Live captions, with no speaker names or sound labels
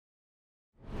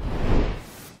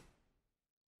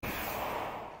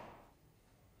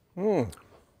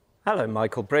Hello,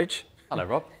 Michael Bridge. Hello,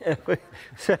 Rob.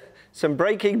 Some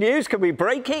breaking news. Can we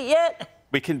break it yet?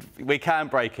 We can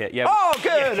break it, yeah. Oh,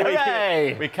 good, yeah,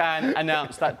 hooray! We can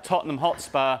announce that Tottenham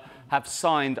Hotspur have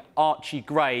signed Archie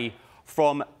Gray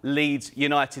from Leeds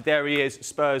United. There he is.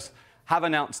 Spurs have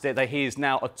announced it, that he is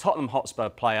now a Tottenham Hotspur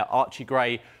player. Archie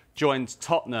Gray joins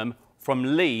Tottenham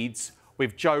from Leeds,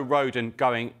 with Joe Rodon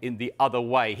going in the other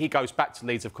way. He goes back to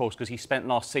Leeds, of course, because he spent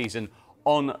last season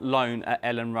on loan at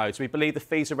Elland Road. So we believe the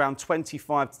fee's around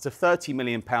 £25 to £30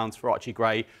 million for Archie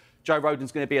Gray. Joe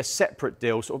Rodon's going to be a separate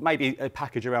deal, sort of maybe a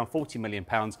package around £40 million.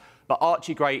 But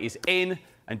Archie Gray is in,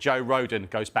 and Joe Rodon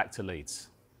goes back to Leeds.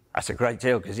 That's a great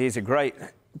deal, because he's a great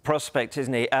prospect,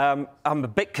 isn't he? I'm a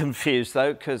bit confused,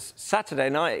 though, because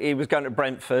Saturday night he was going to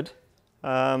Brentford.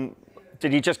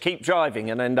 Did he just keep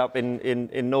driving and end up in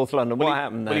North London? What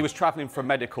happened there? Well, he was travelling for a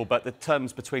medical, but the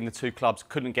terms between the two clubs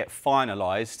couldn't get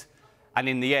finalised. And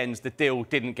in the end, the deal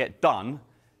didn't get done.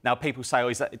 Now, people say,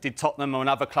 oh, did Tottenham or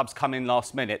other clubs come in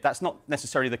last minute? That's not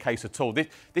necessarily the case at all.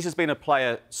 This has been a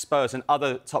player Spurs and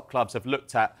other top clubs have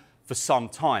looked at for some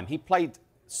time. He played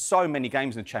so many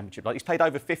games in the Championship. Like, he's played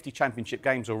over 50 Championship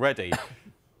games already.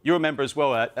 You remember as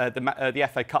well the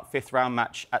FA Cup fifth-round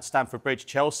match at Stamford Bridge,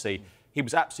 Chelsea. He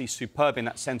was absolutely superb in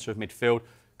that centre of midfield.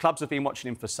 Clubs have been watching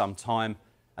him for some time,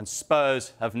 and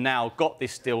Spurs have now got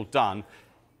this deal done.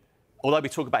 Although we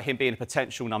talk about him being a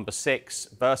potential number 6,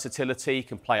 versatility,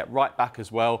 can play at right back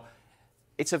as well.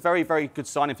 It's a very, very good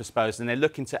signing for Spurs, and they're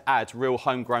looking to add real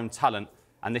homegrown talent,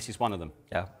 and this is one of them.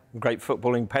 Yeah, great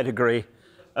footballing pedigree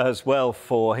as well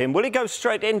for him. Will he go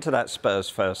straight into that Spurs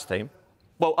first team?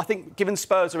 Well, I think given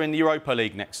Spurs are in the Europa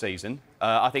League next season,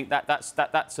 I think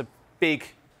that's a big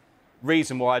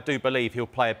reason why I do believe he'll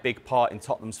play a big part in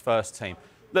Tottenham's first team.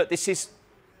 Look, this is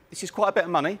quite a bit of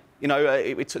money. You know,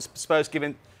 it took Spurs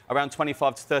giving around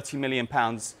 25 to 30 million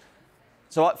pounds.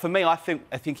 So for me, I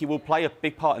think he will play a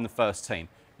big part in the first team.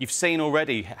 You've seen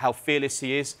already how fearless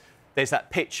he is. There's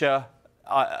that picture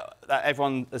that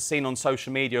everyone has seen on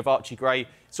social media of Archie Gray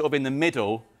sort of in the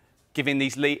middle, giving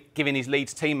his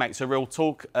Leeds teammates a real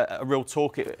talk.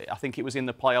 I think it was in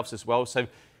the playoffs as well. So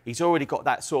he's already got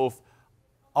that sort of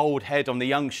old head on the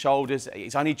young shoulders.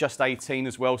 He's only just 18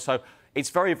 as well, so it's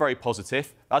very, very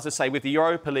positive. As I say, with the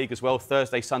Europa League as well,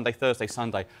 Thursday, Sunday,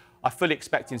 I fully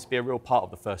expect him to be a real part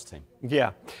of the first team.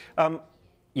 Yeah.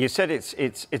 You said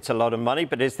it's a lot of money,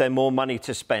 but is there more money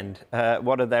to spend?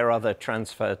 What are their other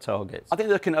transfer targets? I think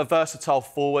looking at a versatile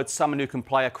forward, someone who can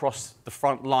play across the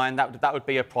front line, that would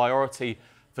be a priority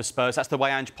for Spurs. That's the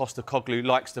way Ange Postecoglou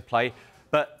likes to play.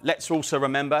 But let's also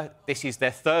remember, this is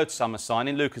their third summer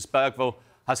signing. Lucas Bergvall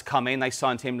has come in. They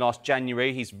signed him last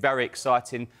January. He's very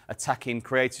exciting, attacking,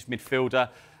 creative midfielder.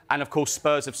 And, of course,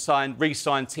 Spurs have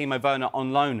re-signed Timo Werner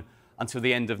on loan until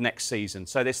the end of next season.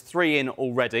 So there's 3 in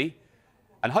already.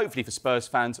 And hopefully for Spurs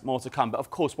fans, more to come. But,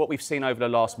 of course, what we've seen over the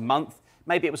last month,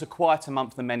 maybe it was a quieter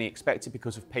month than many expected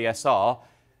because of PSR.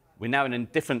 We're now in a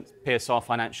different PSR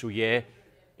financial year.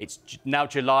 It's now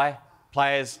July.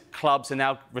 Players, clubs are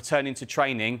now returning to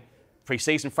training.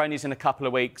 Pre-season friendlies in a couple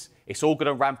of weeks. It's all going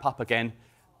to ramp up again.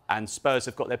 And Spurs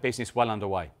have got their business well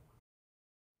underway.